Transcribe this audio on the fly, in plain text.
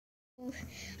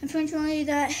Unfortunately,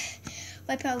 that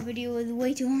Wipeout video was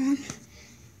way too long.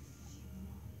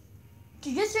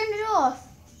 You just turned it off.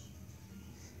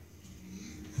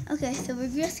 Okay, so we're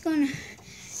just gonna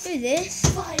do this,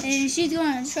 fudge. And she's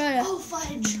gonna try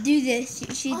to do this.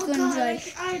 She's gonna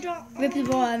try to rip the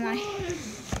ball out of my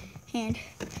hand.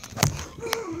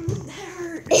 That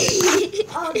hurt.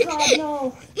 Oh God,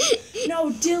 no! No,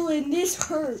 Dylan, this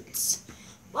hurts.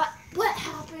 What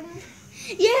happened?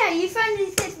 Yeah, you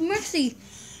finally said Mercy.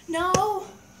 No.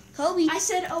 Kobe. I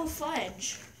said, oh,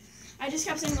 fudge. I just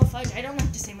kept saying, oh, fudge. I don't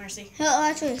have to say Mercy.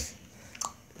 Watch this.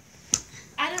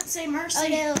 I didn't say Mercy. Oh,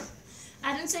 no.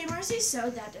 I didn't say Mercy, so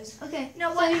that does. Okay.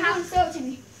 No, what happened? Throw it to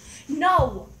me.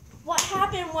 No. What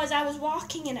happened was I was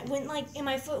walking and it went like, and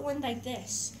my foot went like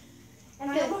this.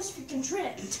 And I almost freaking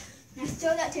tripped. Now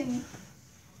throw that to me.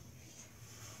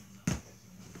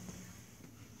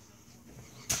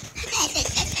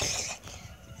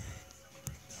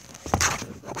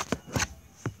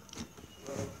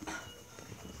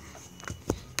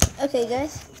 Okay,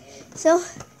 guys. So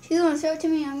she's gonna throw it to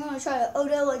me. I'm gonna try to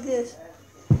Odell like this.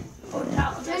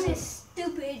 Odell That is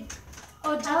stupid.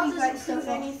 Odell doesn't prove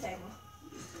anything.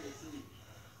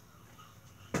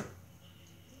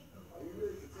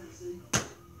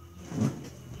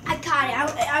 I caught it.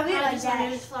 I realized I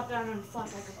that. just flop down and flop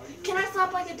like a. Can I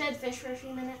flop like a dead fish for a few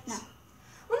minutes? No. I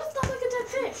want to flop like a dead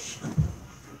fish.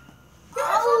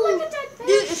 Oh, like a dead fish.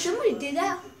 Dude, if somebody did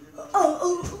that.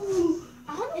 Oh. I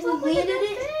want to If flop we like a landed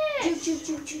dead it. fish.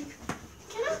 Juke.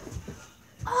 Can I?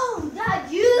 Oh, that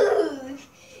juke.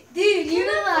 Dude, you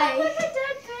were Flop like. like a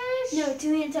dead fish. No,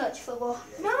 two-hand touch football.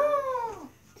 No.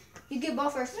 You get ball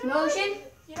first. No. Motion.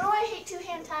 You know I hate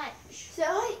two-hand touch. So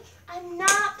like. I'm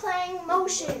not playing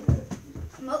motion.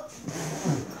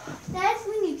 That's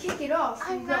when you kick it off.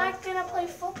 I'm not gonna play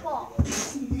football.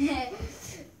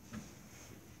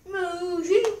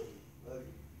 Motion.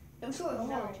 Don't throw it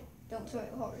hard. Don't throw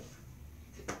it hard.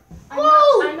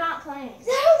 I'm not playing.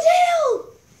 Down.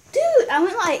 Dude, I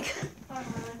went like.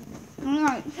 Can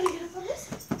I get up on this?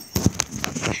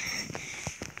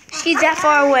 She's that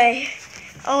far away.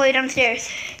 All the way downstairs.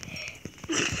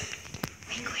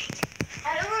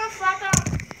 I don't want to flop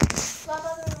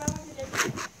out like a dead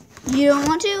fish. You don't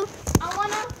want to? I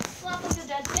want to flop like a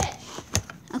dead fish.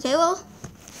 Okay, well.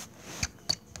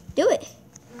 Do it.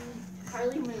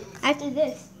 Carly move. After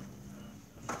this.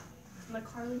 The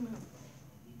Carly move.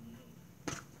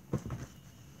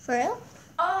 For real?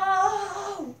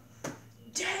 Oh!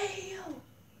 Damn!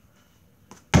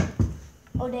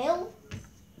 Odell?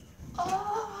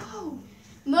 Oh!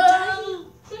 Mo!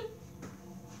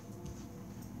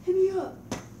 Hit me up.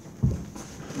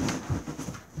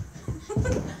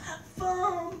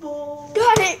 Fumble!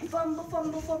 Got it! Fumble.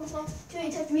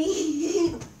 Don't touch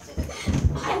me.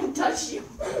 I didn't touch you.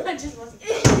 I just wasn't.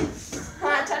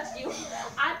 I touched you. You.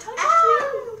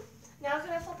 Now can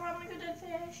I flip around like a dead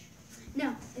fish?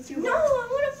 No, it's your No, I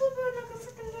want to flip around like a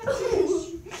freaking dead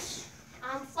fish.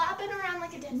 I'm flapping around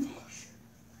like a dead fish.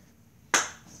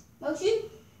 Motion.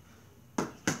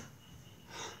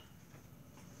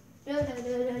 Do.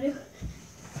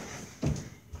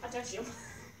 I touched you.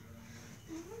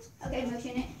 Okay,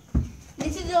 motion it.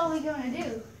 This is all we're gonna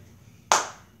do.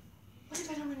 What if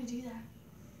I don't want to do that?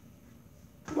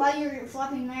 While you're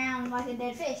flopping around like a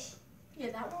dead fish.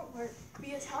 Yeah, that won't work.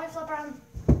 Because how I flip around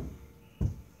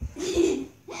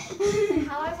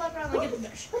like a dead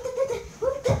fish.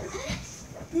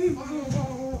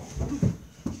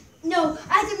 No,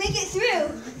 I have to make it through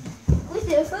with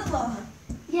the football.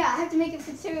 Yeah, I have to make it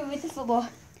through with the football.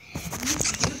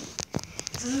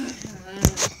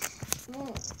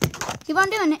 Keep on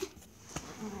doing it.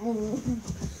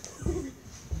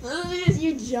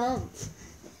 You jump.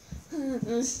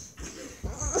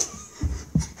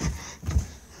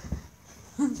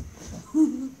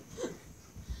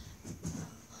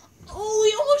 Oh, we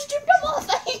almost tripped on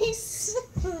my face.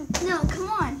 No, come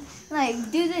on. Like,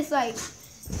 do this like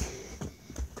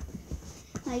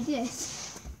this.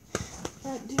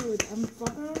 Dude, I'm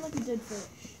flopping around like a dead fish.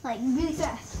 Like, really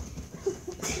fast.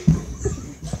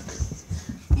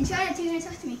 And try not to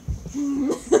touch me.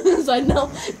 So I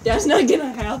know that's not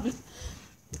gonna happen.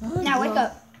 Now wake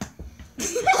up.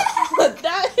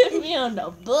 That hit me on the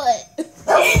butt.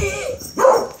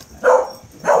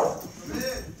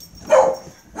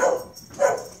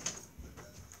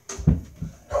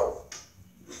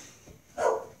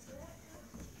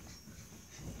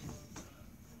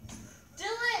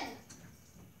 Dylan!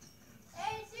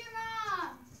 Hey, it's your mom.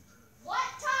 What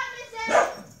time is it?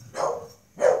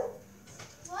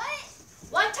 What?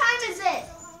 What time is it?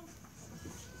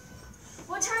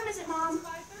 What time is it, Mom?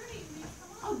 5:30.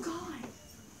 Oh, God.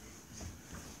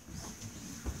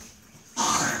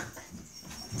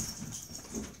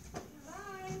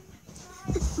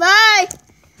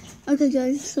 Okay,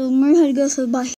 guys. So Marie had to go. So bye.